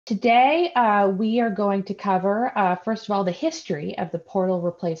Today, we are going to cover, first of all, the history of the portal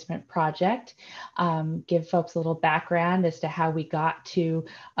replacement project, give folks a little background as to how we got to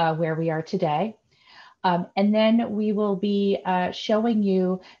where we are today. And then we will be showing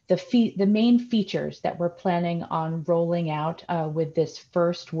you the main features that we're planning on rolling out with this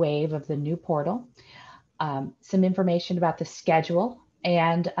first wave of the new portal, some information about the schedule,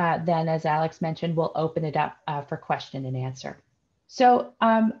 and then, as Alex mentioned, we'll open it up for question and answer. So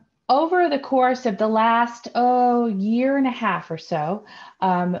over the course of the last year and a half or so,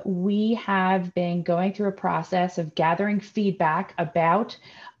 we have been going through a process of gathering feedback about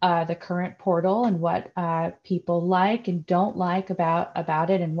the current portal and what people like and don't like about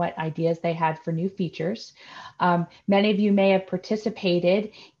it and what ideas they had for new features. Many of you may have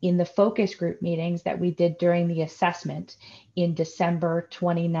participated in the focus group meetings that we did during the assessment in December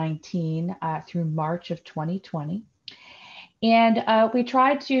 2019 through March of 2020. And we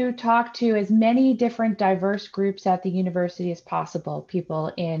tried to talk to as many different diverse groups at the university as possible,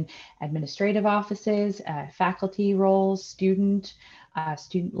 people in administrative offices, faculty roles, student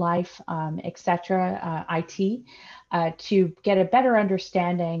life, etc., IT, to get a better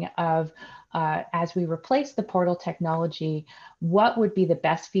understanding of, as we replace the portal technology, what would be the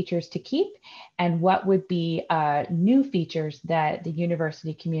best features to keep and what would be new features that the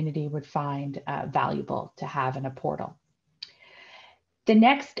university community would find valuable to have in a portal. The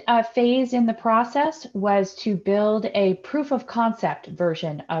next phase in the process was to build a proof of concept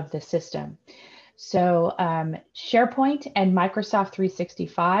version of the system. So SharePoint and Microsoft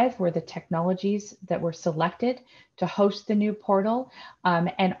 365 were the technologies that were selected to host the new portal,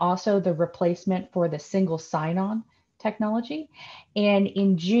 and also the replacement for the single sign-on technology. And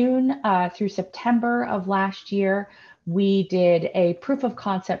in June through September of last year, we did a proof of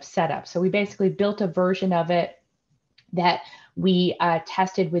concept setup. So we basically built a version of it that we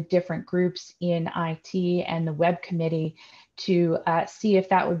tested with different groups in IT and the web committee to see if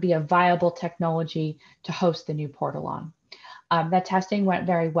that would be a viable technology to host the new portal on. That testing went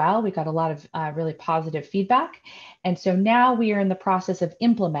very well. We got a lot of really positive feedback. And so now we are in the process of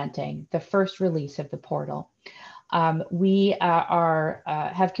implementing the first release of the portal. We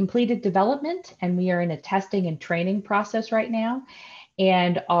have completed development, and we are in a testing and training process right now,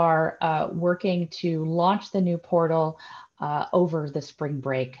 and are working to launch the new portal over the spring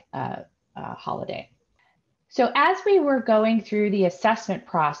break holiday. So as we were going through the assessment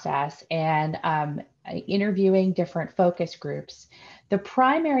process and interviewing different focus groups, the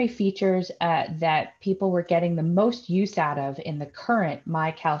primary features that people were getting the most use out of in the current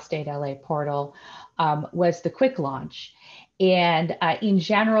MyCalStateLA portal was the quick launch. And in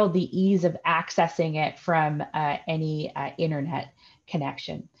general, the ease of accessing it from any internet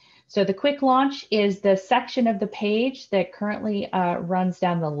connection. So the quick launch is the section of the page that currently runs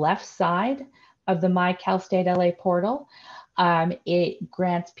down the left side of the MyCalStateLA portal. It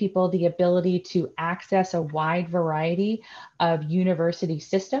grants people the ability to access a wide variety of university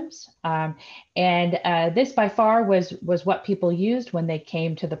systems. And this by far was what people used when they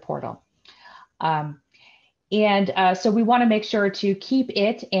came to the portal. So we want to make sure to keep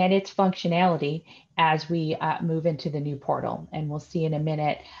it and its functionality as we move into the new portal. And we'll see in a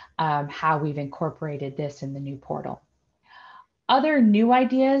minute how we've incorporated this in the new portal. Other new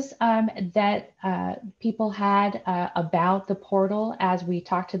ideas that people had about the portal as we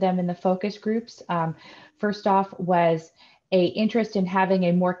talked to them in the focus groups, first off was an interest in having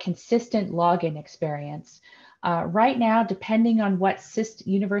a more consistent login experience. Right now, depending on what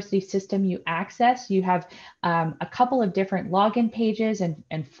university system you access, you have a couple of different login pages and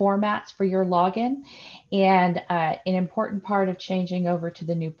formats for your login. And an important part of changing over to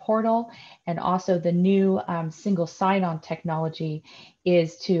the new portal and also the new single sign-on technology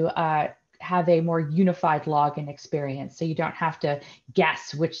is to have a more unified login experience. So you don't have to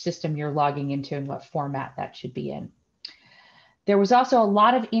guess which system you're logging into and what format that should be in. There was also a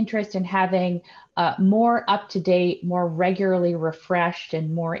lot of interest in having more up-to-date, more regularly refreshed,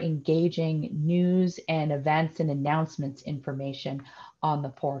 and more engaging news and events and announcements information on the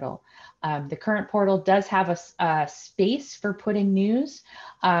portal. The current portal does have a space for putting news,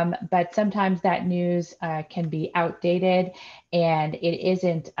 but sometimes that news can be outdated and it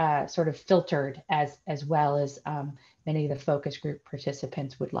isn't sort of filtered as well as many of the focus group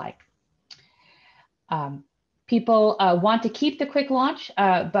participants would like. People want to keep the quick launch,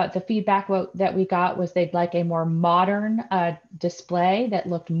 but the feedback that we got was they'd like a more modern display that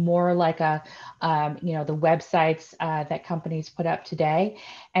looked more like the websites that companies put up today,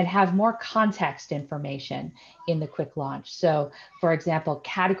 and have more context information in the quick launch. So, for example,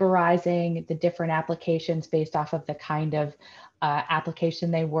 categorizing the different applications based off of the kind of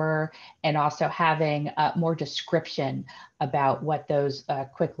application they were, and also having more description about what those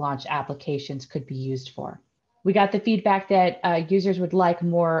quick launch applications could be used for. We got the feedback that users would like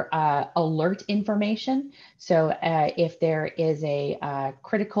more alert information. So if there is a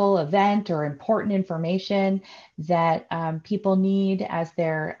critical event or important information that people need as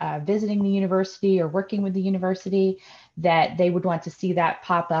they're visiting the university or working with the university, that they would want to see that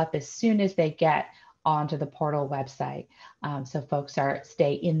pop up as soon as they get onto the portal website. So folks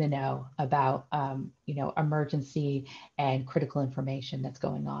stay in the know about emergency and critical information that's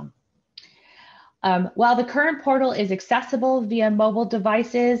going on. While the current portal is accessible via mobile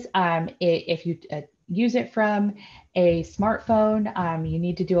devices, if you use it from a smartphone, you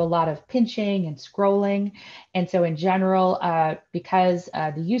need to do a lot of pinching and scrolling. And so in general, because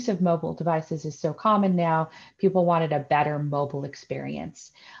the use of mobile devices is so common now, people wanted a better mobile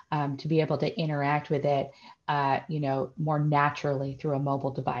experience to be able to interact with it more naturally through a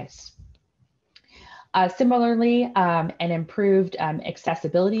mobile device. Similarly, an improved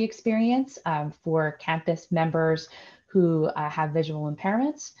accessibility experience for campus members who have visual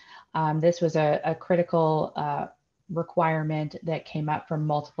impairments. This was a critical requirement that came up from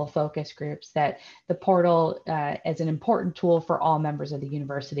multiple focus groups, that the portal is an important tool for all members of the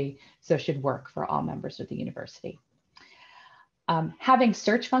university, so should work for all members of the university. Having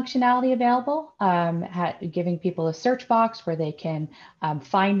search functionality available, giving people a search box where they can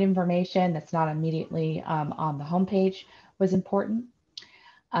find information that's not immediately on the homepage was important.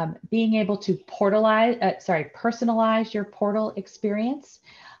 Being able to personalize your portal experience.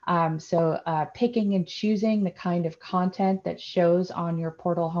 So picking and choosing the kind of content that shows on your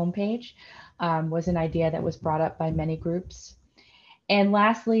portal homepage was an idea that was brought up by many groups. And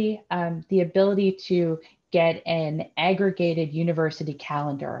lastly, the ability to get an aggregated university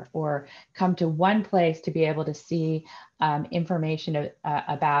calendar, or come to one place to be able to see information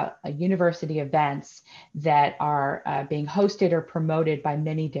about university events that are being hosted or promoted by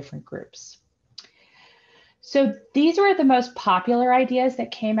many different groups. So these were the most popular ideas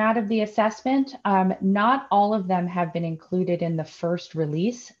that came out of the assessment. Not all of them have been included in the first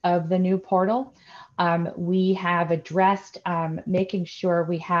release of the new portal. We have addressed making sure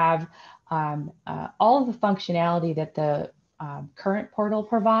we have all of the functionality that the current portal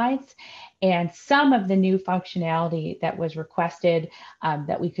provides, and some of the new functionality that was requested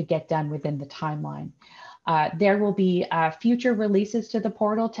that we could get done within the timeline. There will be future releases to the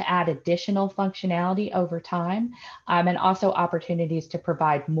portal to add additional functionality over time, and also opportunities to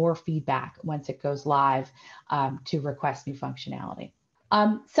provide more feedback once it goes live to request new functionality.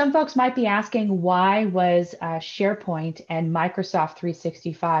 Some folks might be asking, why was SharePoint and Microsoft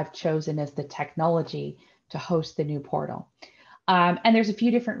 365 chosen as the technology to host the new portal? And there's a few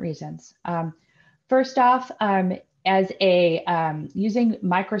different reasons. First off, using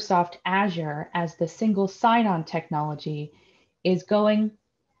Microsoft Azure as the single sign-on technology is going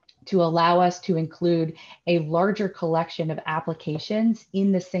to allow us to include a larger collection of applications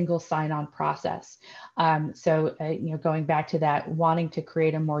in the single sign-on process. Going back to that, wanting to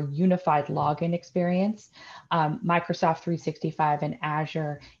create a more unified login experience, Microsoft 365 and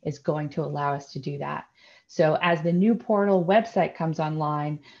Azure is going to allow us to do that. So as the new portal website comes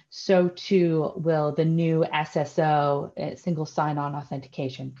online, so too will the new SSO, single sign-on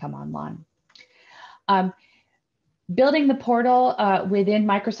authentication, come online. Building the portal within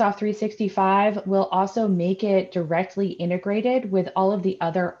Microsoft 365 will also make it directly integrated with all of the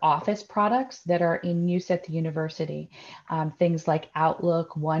other Office products that are in use at the university. Things like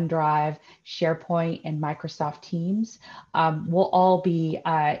Outlook, OneDrive, SharePoint, and Microsoft Teams will all be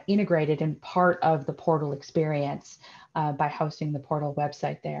integrated and part of the portal experience by hosting the portal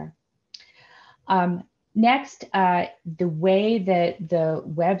website there. Next, the way that the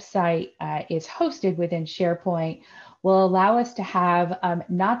website is hosted within SharePoint will allow us to have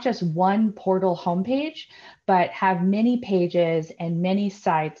not just one portal homepage, but have many pages and many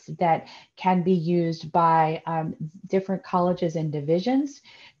sites that can be used by different colleges and divisions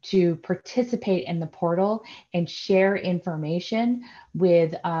to participate in the portal and share information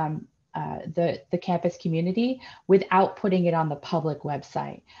with the campus community without putting it on the public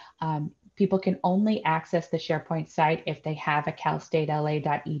website. People can only access the SharePoint site if they have a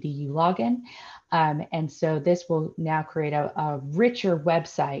calstatela.edu login. And so this will now create a richer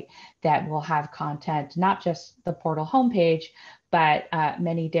website that will have content, not just the portal homepage, but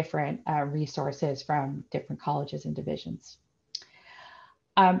many different resources from different colleges and divisions.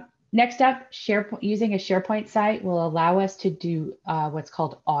 Next up, using a SharePoint site will allow us to do what's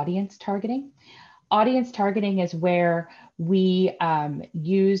called audience targeting. Audience targeting is where we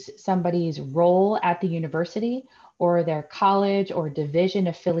use somebody's role at the university or their college or division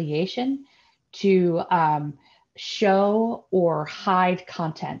affiliation to show or hide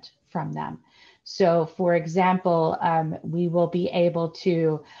content from them. So for example, we will be able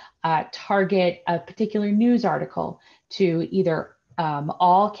to target a particular news article to either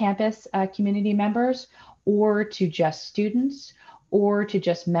all campus community members, or to just students, or to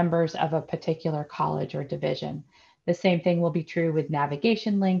just members of a particular college or division. The same thing will be true with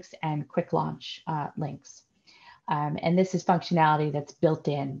navigation links and quick launch links. And this is functionality that's built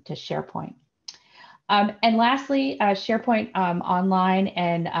in to SharePoint. And lastly, SharePoint Online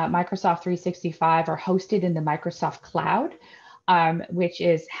and Microsoft 365 are hosted in the Microsoft Cloud, which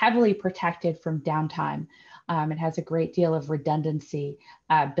is heavily protected from downtime. It has a great deal of redundancy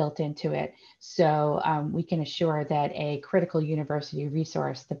built into it. So we can assure that a critical university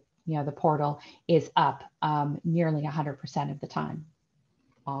resource, the portal, is up nearly 100% of the time.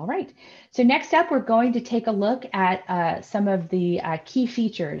 All right, so next up, we're going to take a look at some of the key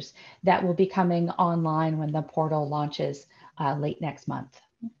features that will be coming online when the portal launches late next month.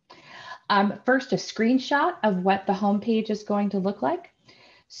 First, a screenshot of what the homepage is going to look like.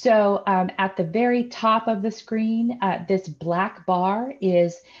 So at the very top of the screen, this black bar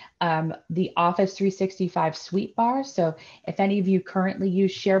is the Office 365 suite bar. So if any of you currently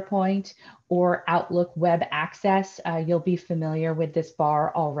use SharePoint or Outlook Web Access, you'll be familiar with this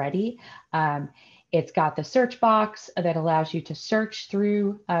bar already. It's got the search box that allows you to search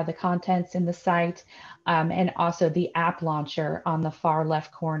through the contents in the site, and also the app launcher on the far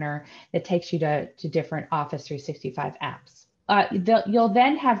left corner that takes you to different Office 365 apps. You'll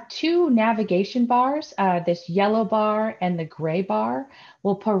then have two navigation bars. This yellow bar and the gray bar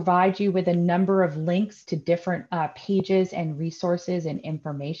will provide you with a number of links to different pages and resources and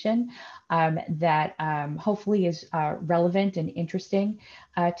information that hopefully is relevant and interesting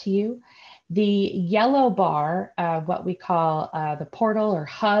to you. The yellow bar, what we call the portal or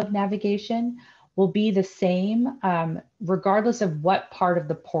hub navigation, will be the same regardless of what part of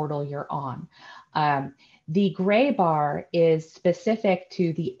the portal you're on. The gray bar is specific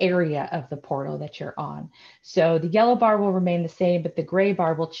to the area of the portal that you're on. So the yellow bar will remain the same, but the gray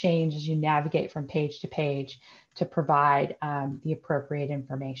bar will change as you navigate from page to page to provide the appropriate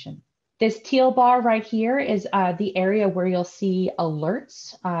information. This teal bar right here is the area where you'll see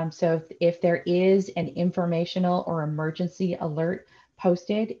alerts. So if there is an informational or emergency alert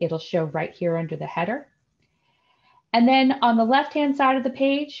posted, it'll show right here under the header. And then on the left-hand side of the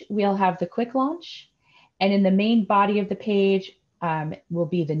page, we'll have the quick launch. And in the main body of the page will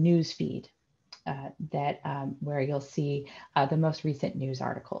be the news feed where you'll see the most recent news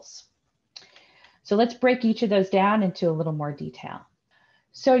articles. So let's break each of those down into a little more detail.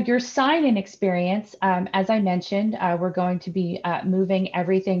 So your sign-in experience, as I mentioned, we're going to be moving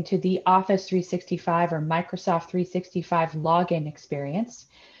everything to the Office 365 or Microsoft 365 login experience.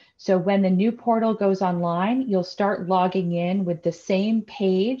 So when the new portal goes online, you'll start logging in with the same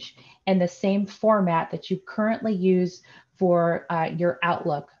page and the same format that you currently use for your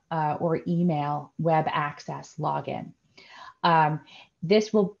Outlook or email web access login.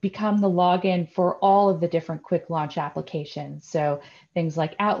 This will become the login for all of the different quick launch applications. So things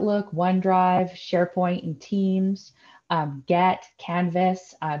like Outlook, OneDrive, SharePoint, and Teams, Get,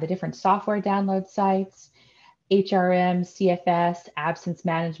 Canvas, the different software download sites, HRM, CFS, absence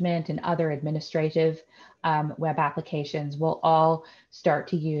management, and other administrative web applications will all start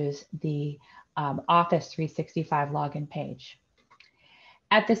to use the Office 365 login page.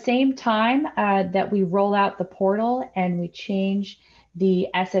 At the same time that we roll out the portal and we change the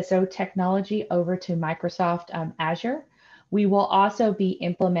SSO technology over to Microsoft Azure, we will also be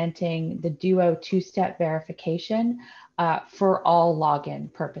implementing the Duo two-step verification for all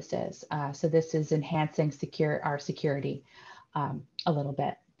login purposes. So this is enhancing our security a little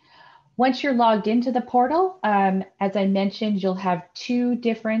bit. Once you're logged into the portal, as I mentioned, you'll have two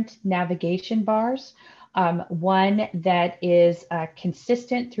different navigation bars. One that is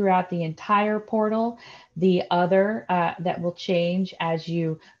consistent throughout the entire portal, the other that will change as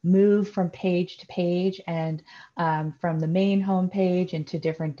you move from page to page and from the main homepage into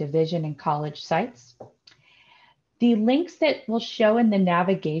different division and college sites. The links that will show in the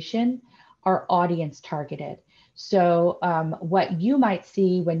navigation are audience targeted. So what you might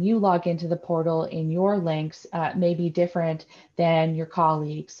see when you log into the portal in your links may be different than your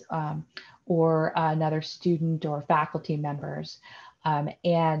colleagues or another student or faculty members,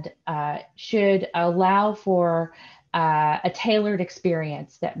 and should allow for a tailored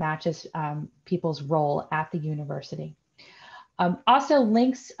experience that matches people's role at the university. Also,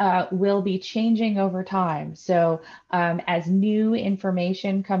 links will be changing over time. So as new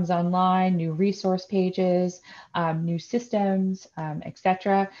information comes online, new resource pages, new systems,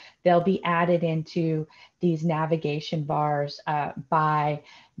 etc., they'll be added into these navigation bars by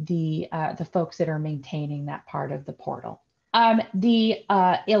the folks that are maintaining that part of the portal. The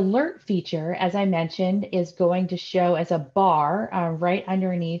alert feature, as I mentioned, is going to show as a bar right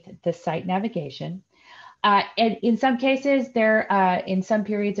underneath the site navigation. And in some cases, in some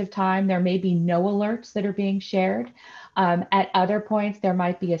periods of time, there may be no alerts that are being shared. At other points, there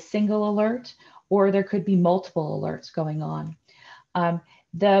might be a single alert, or there could be multiple alerts going on.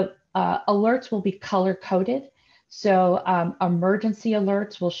 The alerts will be color coded. So emergency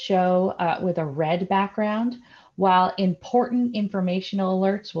alerts will show with a red background, while important informational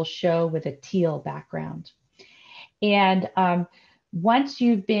alerts will show with a teal background. And once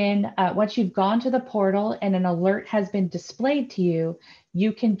you've gone to the portal and an alert has been displayed to you,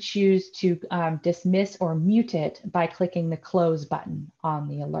 you can choose to dismiss or mute it by clicking the close button on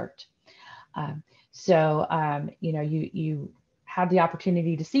the alert. You have the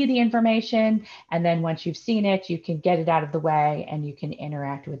opportunity to see the information, and then once you've seen it, you can get it out of the way and you can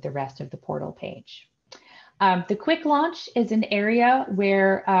interact with the rest of the portal page. The quick launch is an area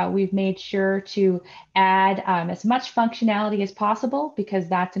where we've made sure to add as much functionality as possible, because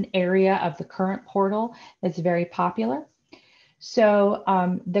that's an area of the current portal that's very popular. So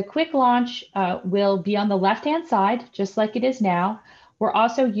the quick launch will be on the left-hand side, just like it is now. We're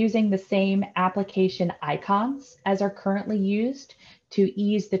also using the same application icons as are currently used to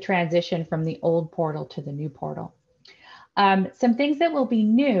ease the transition from the old portal to the new portal. Some things that will be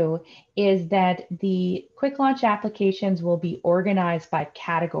new is that the quick launch applications will be organized by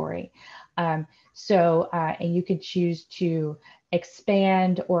category. And you can choose to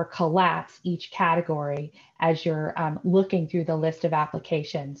expand or collapse each category as you're looking through the list of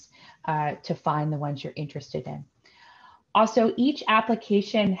applications to find the ones you're interested in. Also, each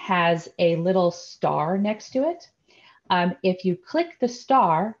application has a little star next to it. If you click the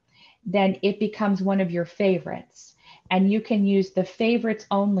star, then it becomes one of your favorites. And you can use the favorites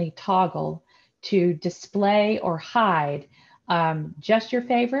only toggle to display or hide just your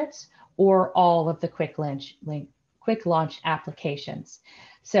favorites or all of the quick launch applications.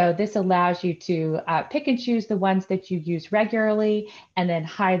 So this allows you to pick and choose the ones that you use regularly and then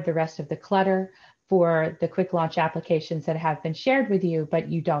hide the rest of the clutter for the quick launch applications that have been shared with you, but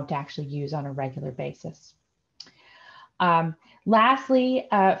you don't actually use on a regular basis. Lastly,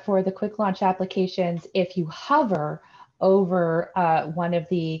 for the quick launch applications, if you hover over one of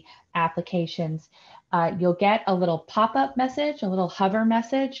the applications, you'll get a little pop-up message, a little hover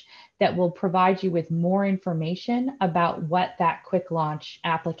message that will provide you with more information about what that quick launch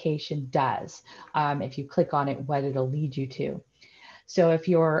application does. If you click on it, what it'll lead you to. So if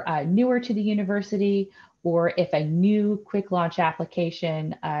you're newer to the university, or if a new quick launch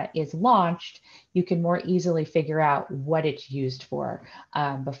application is launched, you can more easily figure out what it's used for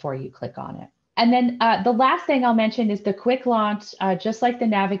before you click on it. And then the last thing I'll mention is the quick launch, just like the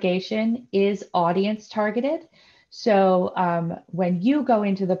navigation, is audience targeted. So when you go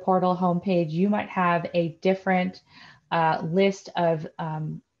into the portal homepage, you might have a different list of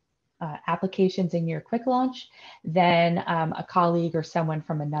applications in your quick launch than a colleague or someone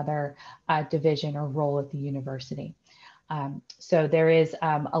from another division or role at the university. So there is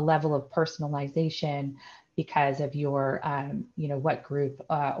a level of personalization because of your, what group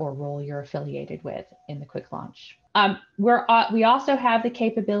or role you're affiliated with in the quick launch. We also have the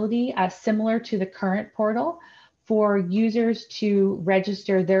capability, similar to the current portal, for users to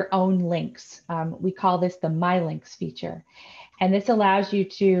register their own links. We call this the My Links feature. And this allows you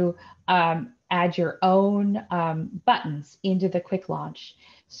to add your own buttons into the quick launch.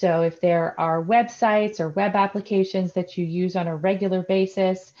 So if there are websites or web applications that you use on a regular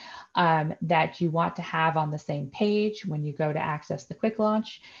basis that you want to have on the same page when you go to access the quick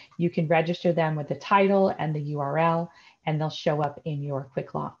launch, you can register them with the title and the URL, and they'll show up in your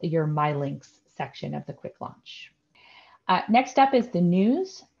your My Links section of the quick launch. Next up is the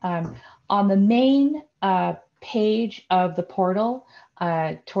news. On the main page of the portal,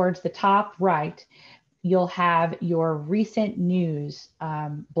 towards the top right, you'll have your recent news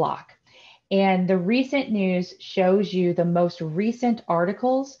block. And the recent news shows you the most recent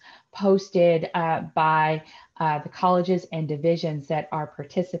articles posted by the colleges and divisions that are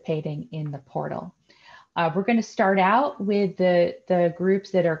participating in the portal. We're going to start out with the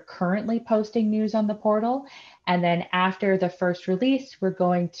groups that are currently posting news on the portal, And then after the first release, we're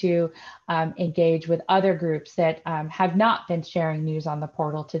going to engage with other groups that have not been sharing news on the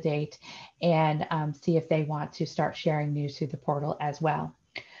portal to date and see if they want to start sharing news through the portal as well.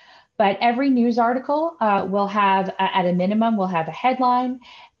 But every news article will have, at a minimum, will have a headline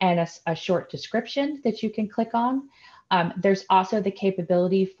and a short description that you can click on. There's also the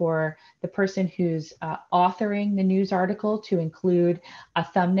capability for the person who's authoring the news article to include a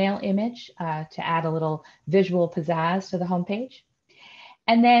thumbnail image to add a little visual pizzazz to the homepage.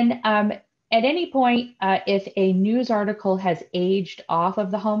 And then at any point, if a news article has aged off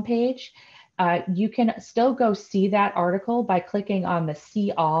of the homepage, you can still go see that article by clicking on the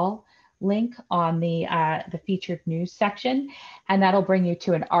See All link on the featured news section, and that'll bring you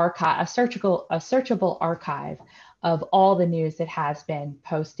to an archive, a searchable archive of all the news that has been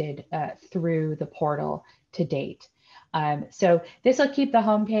posted through the portal to date. So this will keep the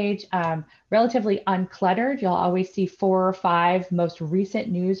homepage relatively uncluttered. You'll always see 4 or 5 most recent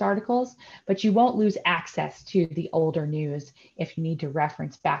news articles, but you won't lose access to the older news if you need to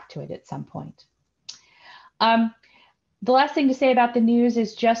reference back to it at some point. The last thing to say about the news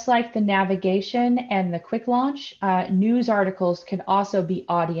is, just like the navigation and the quick launch, news articles can also be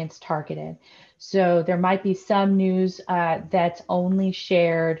audience targeted. So there might be some news that's only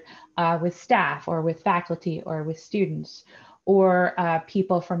shared with staff or with faculty or with students or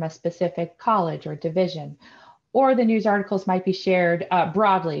people from a specific college or division. Or the news articles might be shared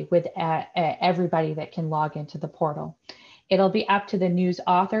broadly with everybody that can log into the portal. It'll be up to the news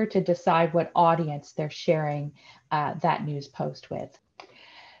author to decide what audience they're sharing that news post with.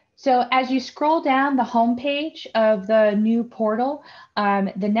 So as you scroll down the homepage of the new portal,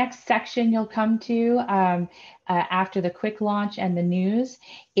 the next section you'll come to after the quick launch and the news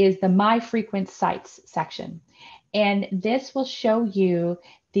is the My Frequent Sites section. And this will show you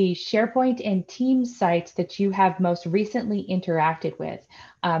the SharePoint and Teams sites that you have most recently interacted with.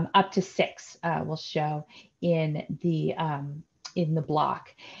 Up to 6 will show in the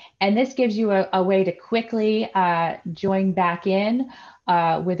block. And this gives you a way to quickly join back in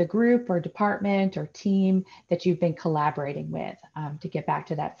with a group or department or team that you've been collaborating with to get back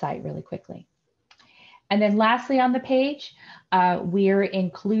to that site really quickly. And then lastly on the page, we're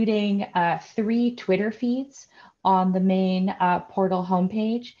including 3 Twitter feeds on the main portal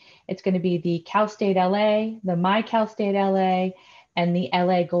homepage. It's going to be the CalStateLA, the MyCalStateLA, and the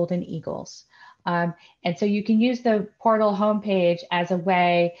LA Golden Eagles. And so you can use the portal homepage as a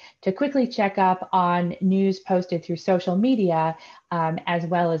way to quickly check up on news posted through social media, as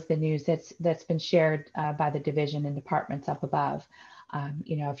well as the news that's been shared by the division and departments up above.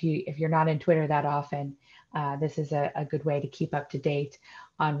 You know, if you're not in Twitter that often, this is a good way to keep up to date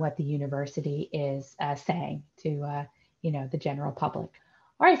on what the university is saying to you know, the general public.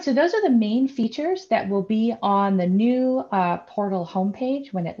 All right, so those are the main features that will be on the new portal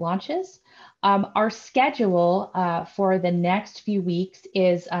homepage when it launches. Our schedule for the next few weeks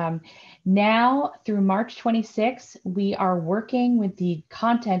is now through March 26th, we are working with the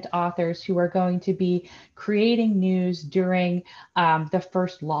content authors who are going to be creating news during the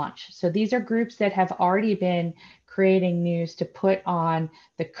first launch. So these are groups that have already been creating news to put on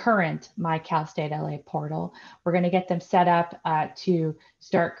the current MyCalStateLA portal. We're going to get them set up to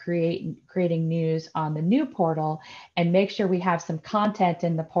start creating news on the new portal and make sure we have some content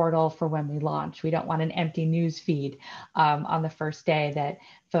in the portal for when we launch. We don't want an empty news feed on the first day that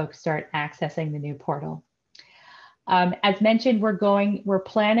folks start accessing the new portal. As mentioned, we're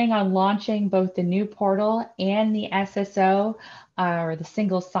planning on launching both the new portal and the SSO or the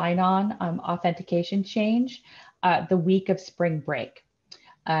single sign-on authentication change the week of spring break.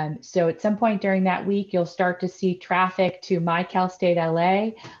 So at some point during that week, you'll start to see traffic to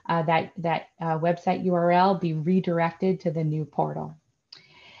MyCalStateLA, that website URL be redirected to the new portal.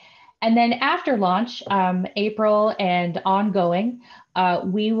 And then after launch, April and ongoing,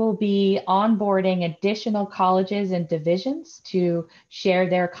 we will be onboarding additional colleges and divisions to share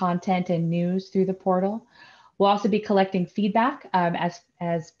their content and news through the portal. We'll also be collecting feedback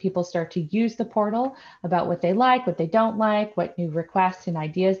as people start to use the portal about what they like, what they don't like, what new requests and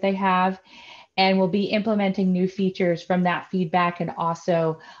ideas they have. And we'll be implementing new features from that feedback and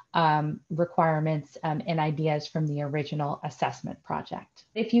also requirements and ideas from the original assessment project.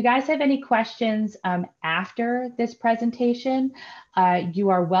 If you guys have any questions after this presentation, you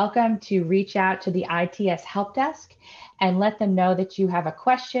are welcome to reach out to the ITS Help Desk and let them know that you have a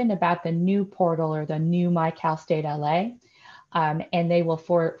question about the new portal or the new MyCalStateLA, and they will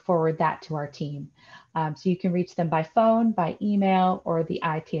forward that to our team. So you can reach them by phone, by email, or the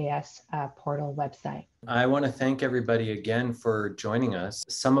ITAS portal website. I want to thank everybody again for joining us.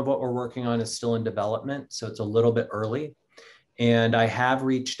 Some of what we're working on is still in development, so it's a little bit early. And I have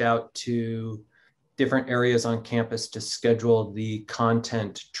reached out to different areas on campus to schedule the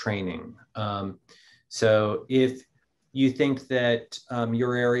content training. So if you think that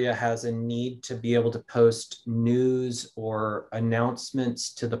your area has a need to be able to post news or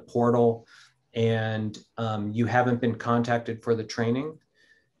announcements to the portal and you haven't been contacted for the training,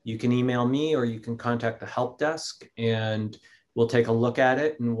 you can email me or you can contact the help desk and we'll take a look at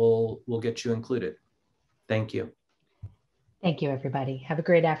it and we'll get you included. Thank you. Thank you, everybody. Have a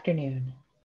great afternoon.